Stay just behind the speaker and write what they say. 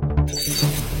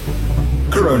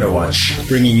Corona Watch,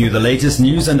 bringing you the latest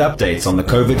news and updates on the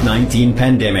COVID-19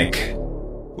 pandemic.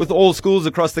 With all schools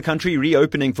across the country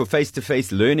reopening for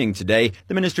face-to-face learning today,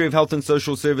 the Ministry of Health and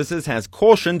Social Services has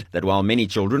cautioned that while many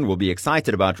children will be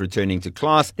excited about returning to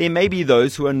class, there may be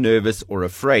those who are nervous or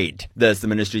afraid. This, the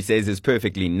ministry says, is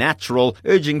perfectly natural,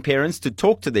 urging parents to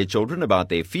talk to their children about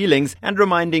their feelings and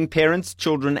reminding parents,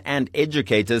 children and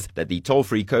educators that the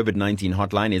toll-free COVID-19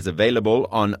 hotline is available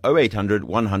on 0800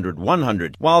 100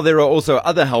 100. While there are also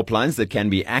other helplines that can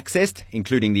be accessed,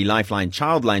 including the Lifeline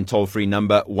Childline toll-free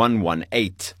number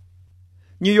 118.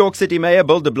 New York City Mayor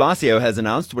Bill de Blasio has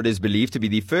announced what is believed to be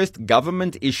the first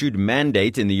government-issued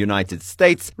mandate in the United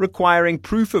States requiring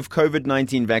proof of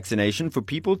COVID-19 vaccination for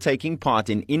people taking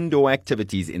part in indoor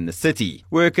activities in the city.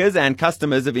 Workers and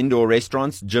customers of indoor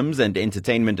restaurants, gyms and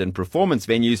entertainment and performance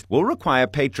venues will require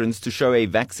patrons to show a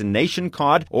vaccination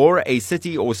card or a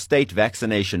city or state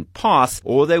vaccination pass,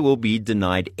 or they will be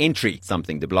denied entry,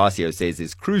 something de Blasio says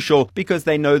is crucial because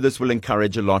they know this will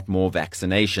encourage a lot more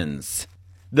vaccinations.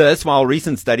 This, while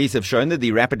recent studies have shown that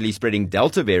the rapidly spreading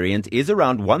Delta variant is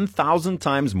around 1,000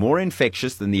 times more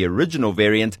infectious than the original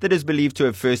variant that is believed to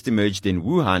have first emerged in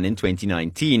Wuhan in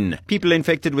 2019. People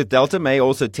infected with Delta may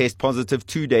also test positive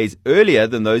 2 days earlier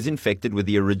than those infected with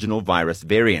the original virus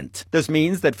variant. This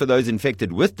means that for those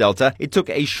infected with Delta, it took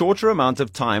a shorter amount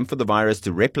of time for the virus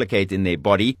to replicate in their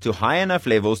body to high enough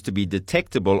levels to be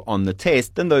detectable on the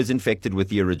test than those infected with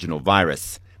the original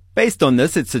virus. Based on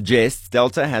this, it suggests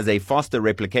Delta has a faster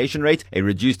replication rate, a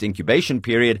reduced incubation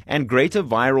period, and greater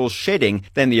viral shedding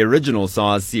than the original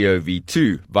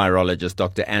SARS-CoV-2. Virologist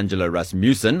Dr. Angela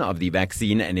Rasmussen of the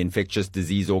Vaccine and Infectious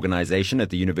Disease Organization at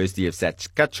the University of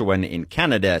Saskatchewan in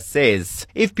Canada says,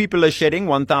 if people are shedding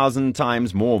 1,000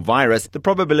 times more virus, the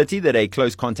probability that a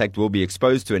close contact will be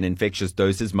exposed to an infectious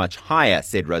dose is much higher,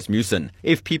 said Rasmussen.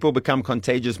 If people become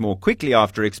contagious more quickly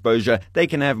after exposure, they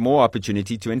can have more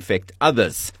opportunity to infect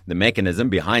others. The mechanism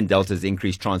behind Delta's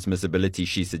increased transmissibility,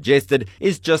 she suggested,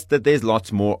 is just that there's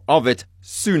lots more of it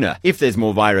sooner. If there's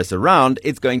more virus around,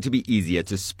 it's going to be easier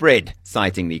to spread,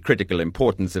 citing the critical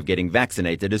importance of getting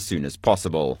vaccinated as soon as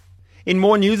possible. In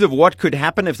more news of what could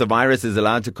happen if the virus is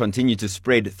allowed to continue to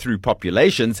spread through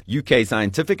populations, UK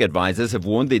scientific advisors have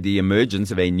warned that the emergence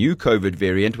of a new COVID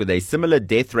variant with a similar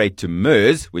death rate to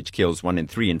MERS, which kills 1 in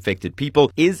 3 infected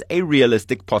people, is a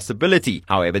realistic possibility.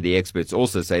 However, the experts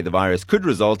also say the virus could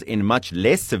result in much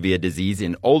less severe disease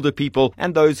in older people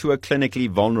and those who are clinically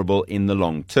vulnerable in the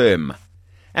long term.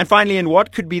 And finally, in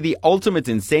what could be the ultimate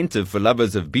incentive for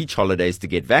lovers of beach holidays to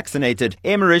get vaccinated,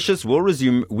 Air Mauritius will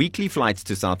resume weekly flights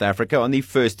to South Africa on the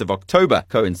 1st of October,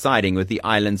 coinciding with the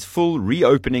island's full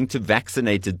reopening to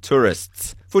vaccinated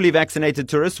tourists. Fully vaccinated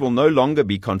tourists will no longer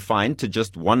be confined to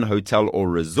just one hotel or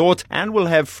resort and will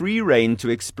have free rein to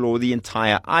explore the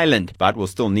entire island, but will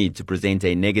still need to present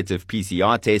a negative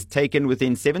PCR test taken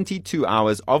within 72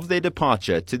 hours of their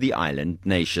departure to the island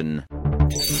nation.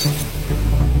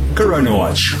 Corona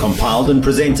Watch, compiled and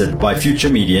presented by Future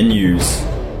Media News.